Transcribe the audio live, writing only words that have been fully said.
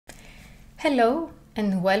Hello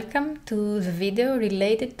and welcome to the video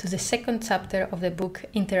related to the second chapter of the book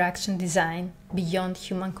Interaction Design Beyond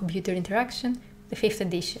Human-Computer Interaction, the 5th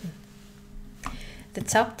edition. The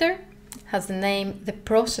chapter has the name The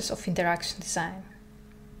Process of Interaction Design.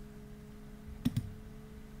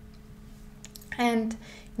 And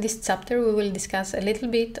in this chapter we will discuss a little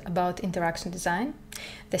bit about interaction design,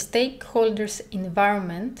 the stakeholders'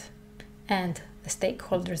 environment and the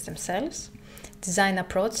stakeholders themselves, design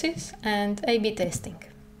approaches, and A/B testing.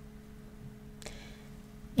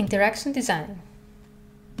 Interaction design.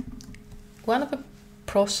 One of the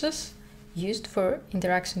processes used for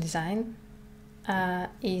interaction design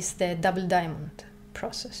is the double diamond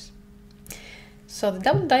process. So the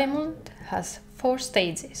double diamond has 4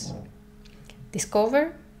 stages: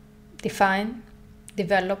 discover, define,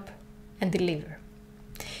 develop, and deliver.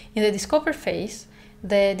 In the discover phase,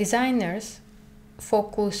 the designers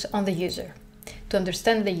focus on the user, to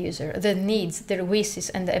understand the user, their needs, their wishes,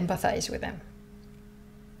 and empathize with them.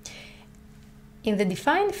 In the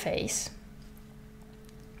define phase,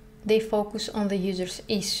 they focus on the user's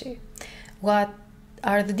issue. What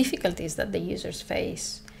are the difficulties that the users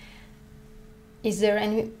face? Is there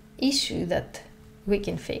any issue that we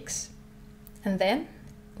can fix? And then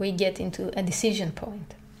we get into a decision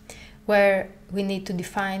point where we need to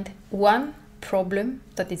define one problem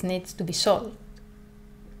that it needs to be solved.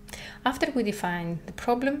 After we define the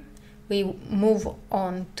problem, we move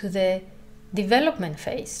on to the development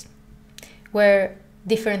phase, where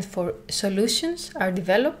different solutions are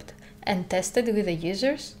developed and tested with the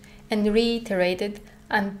users and reiterated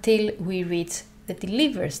until we reach the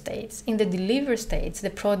deliver stage. In the deliver stage, the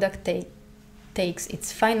product takes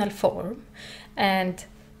its final form, and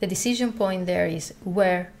the decision point there is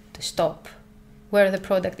where to stop, where the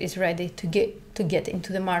product is ready to get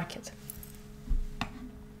into the market.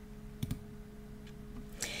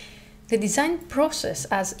 The design process,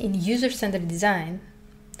 as in user-centered design,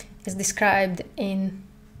 is described in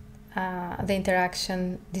the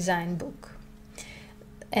interaction design book.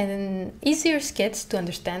 An easier sketch to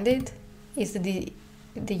understand it is the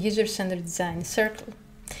user-centered design circle.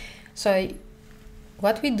 So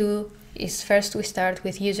what we do is first we start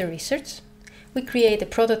with user research. We create a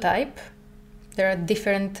prototype. There are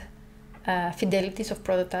different fidelities of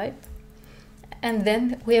prototype. And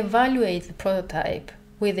then we evaluate the prototype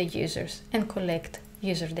with the users and collect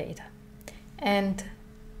user data. And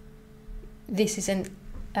this is an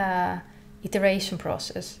iteration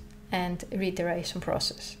process and reiteration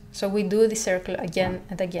process. So we do the circle again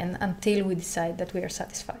and again until we decide that we are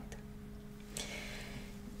satisfied.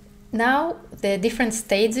 Now the different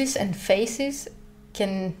stages and phases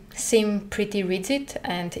can seem pretty rigid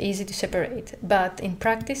and easy to separate, but in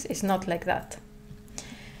practice it's not like that.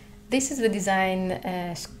 This is the Design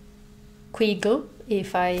Squiggle,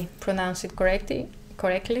 if I pronounce it correctly,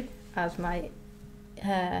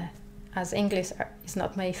 as English is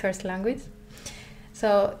not my first language.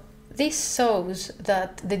 So this shows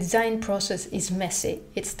that the design process is messy.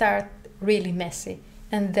 It starts really messy,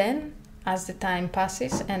 and then as the time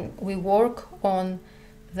passes and we work on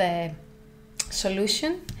the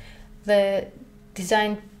solution, the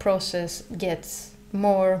design process gets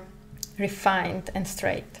more refined and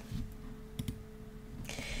straight.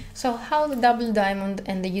 So how the double diamond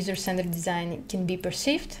and the user-centered design can be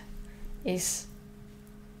perceived is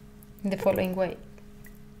in the following way.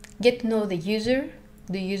 Get to know the user,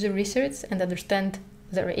 do user research, and understand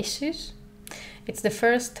their issues. It's the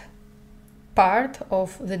first part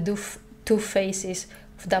of the two phases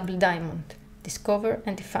of double diamond: discover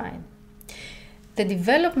and define. The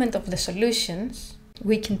development of the solutions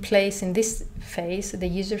we can place in this phase the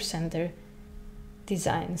user-centered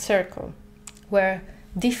design circle, where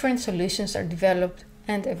different solutions are developed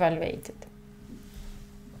and evaluated.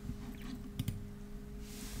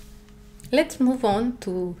 Let's move on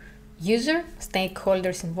to user,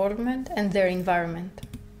 stakeholders' involvement, and their environment.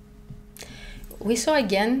 We saw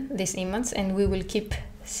again this image, and we will keep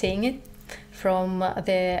seeing it from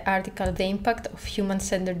the article The Impact of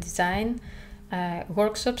Human-Centered Design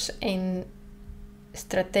Workshops in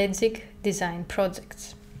Strategic Design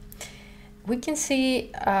Projects. We can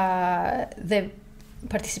see the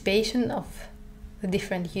participation of the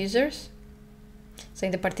different users. So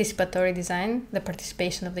in the participatory design, the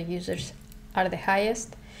participation of the users are the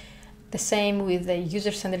highest. The same with the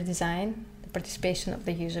user-centered design, the participation of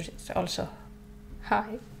the users is also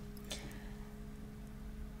high.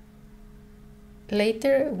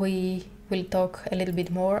 Later we will talk a little bit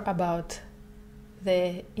more about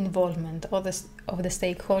the involvement of the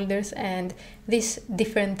stakeholders and these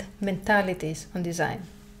different mentalities on design.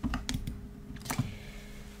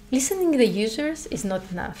 Listening to the users is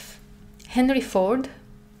not enough. Henry Ford,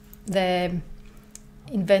 the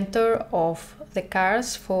inventor of the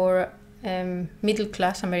cars for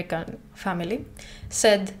middle-class American family,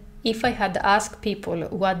 said, if I had asked people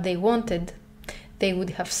what they wanted, they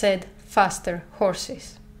would have said faster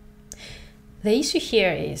horses. The issue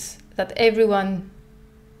here is that everyone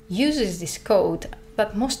uses this code,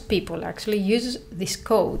 that most people actually use this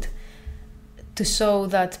code to show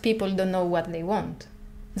that people don't know what they want.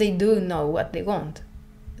 They do know what they want.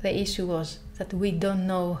 The issue was that we don't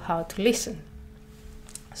know how to listen.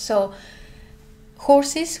 So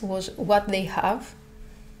horses was what they had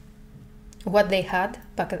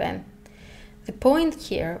back then. The point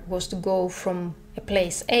here was to go from a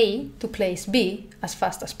place A to place B as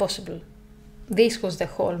fast as possible. This was the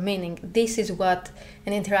whole meaning. This is what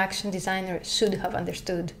an interaction designer should have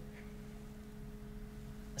understood.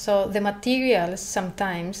 So the materials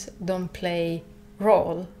sometimes don't play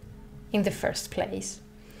role in the first place.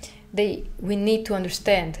 We need to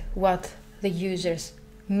understand what the users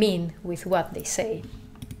mean with what they say.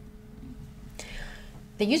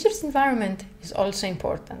 The user's environment is also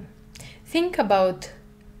important. Think about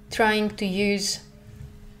trying to use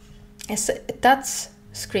a touch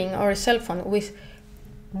screen or a cell phone with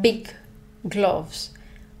big gloves.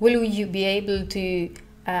 Will you be able to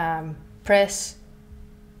press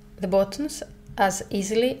the buttons as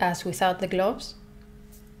easily as without the gloves?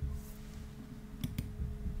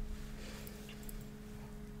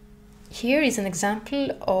 Here is an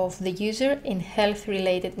example of the user in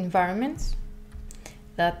health-related environments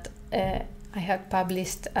that I have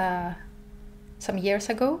published some years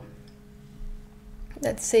ago.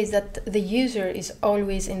 That says that the user is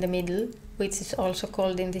always in the middle, which is also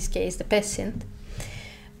called in this case the patient.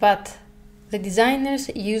 But the designers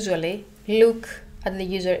usually look at the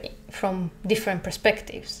user from different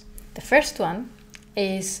perspectives. The first one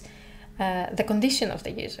is the condition of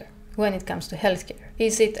the user when it comes to healthcare.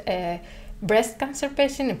 Is it a breast cancer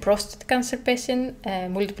patient, a prostate cancer patient, a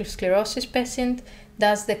multiple sclerosis patient?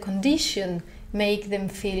 Does the condition make them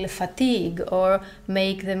feel fatigue or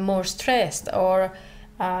make them more stressed or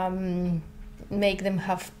make them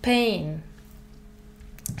have pain?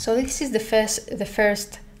 So this is the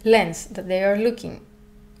first lens that they are looking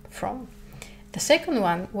from. The second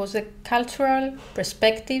one was the cultural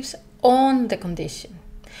perspectives on the condition.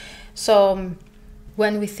 So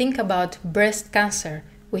when we think about breast cancer,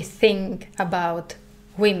 we think about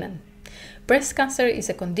women. Breast cancer is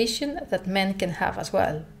a condition that men can have as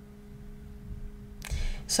well.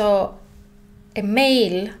 So a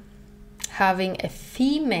male having a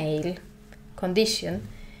female condition,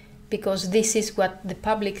 because this is what the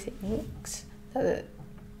public thinks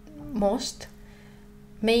most,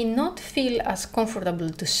 may not feel as comfortable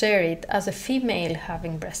to share it as a female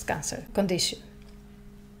having breast cancer condition.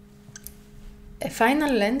 A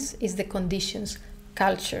final lens is the condition's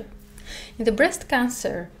culture. In the breast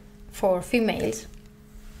cancer for females,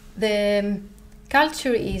 the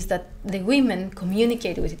culture is that the women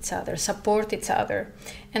communicate with each other, support each other,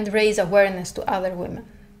 and raise awareness to other women.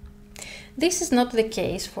 This is not the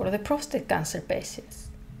case for the prostate cancer patients.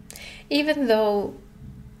 Even though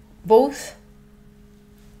both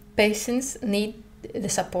patients need the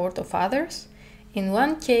support of others, in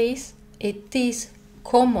one case it is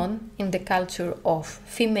common in the culture of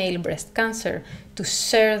female breast cancer to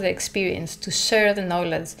share the experience, to share the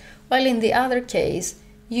knowledge, while in the other case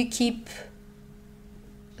you keep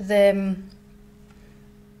the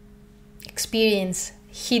experience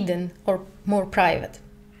hidden or more private.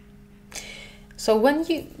 So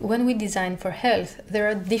when we design for health, there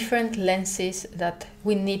are different lenses that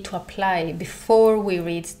we need to apply before we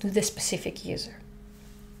reach to the specific user.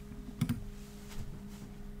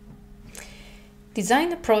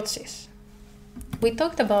 Design approaches. We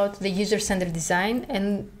talked about the user-centered design,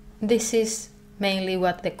 and this is mainly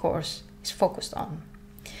what the course is focused on.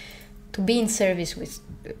 To be in service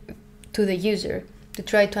to the user, to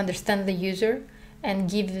try to understand the user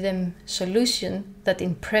and give them solutions that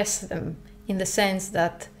impress them, in the sense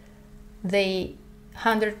that they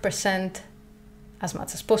 100%, as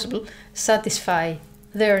much as possible, satisfy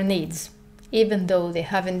their needs, even though they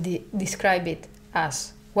haven't described it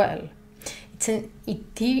as well. It's an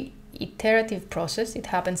iterative process. It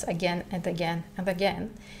happens again and again and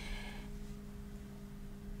again.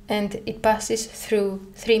 And it passes through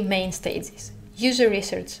three main stages: user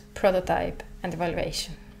research, prototype, and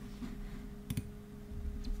evaluation.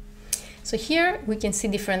 So here we can see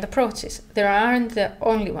different approaches. There aren't the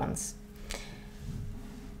only ones.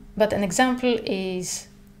 But an example is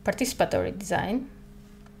participatory design,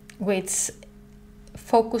 which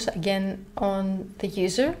focus again on the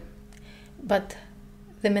user, but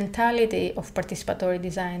the mentality of participatory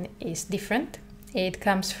design is different. It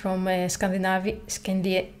comes from a Scandinavian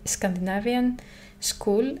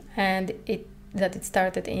school, and it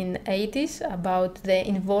started in 80s, about the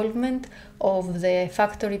involvement of the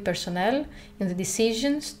factory personnel in the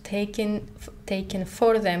decisions taken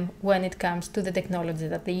for them when it comes to the technology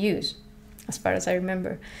that they use. As far as I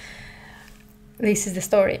remember, this is the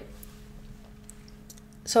story.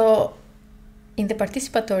 So in the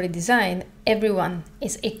participatory design, everyone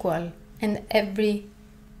is equal and every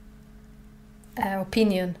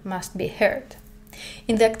opinion must be heard.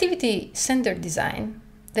 In the activity-centered design,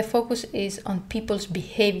 the focus is on people's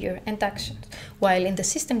behavior and actions, while in the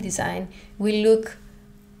system design, we look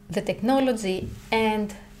the technology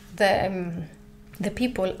and the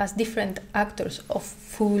people as different actors of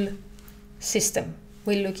full system.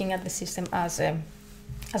 We're looking at the system as a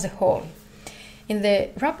whole. In the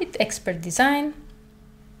rapid expert design,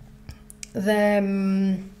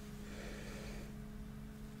 the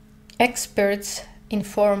experts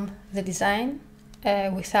inform the design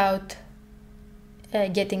without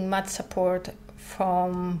getting much support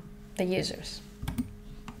from the users.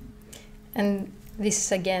 And this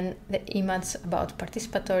is again the image about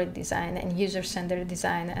participatory design and user-centered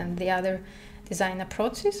design and the other design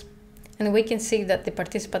approaches. And we can see that the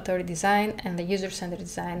participatory design and the user-centered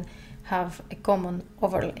design have a common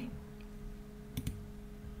overlay.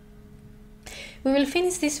 We will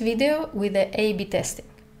finish this video with the A/B testing.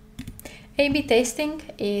 A/B testing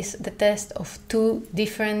is the test of two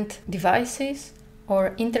different devices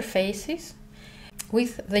or interfaces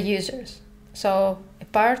with the users. So a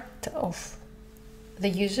part of the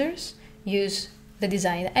users use the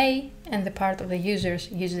design A and the part of the users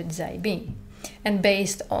use the design B. And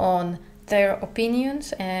based on their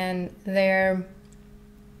opinions and their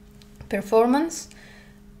performance,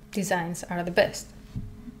 designs are the best.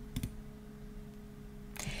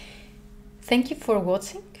 Thank you for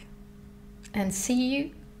watching and see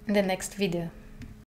you in the next video.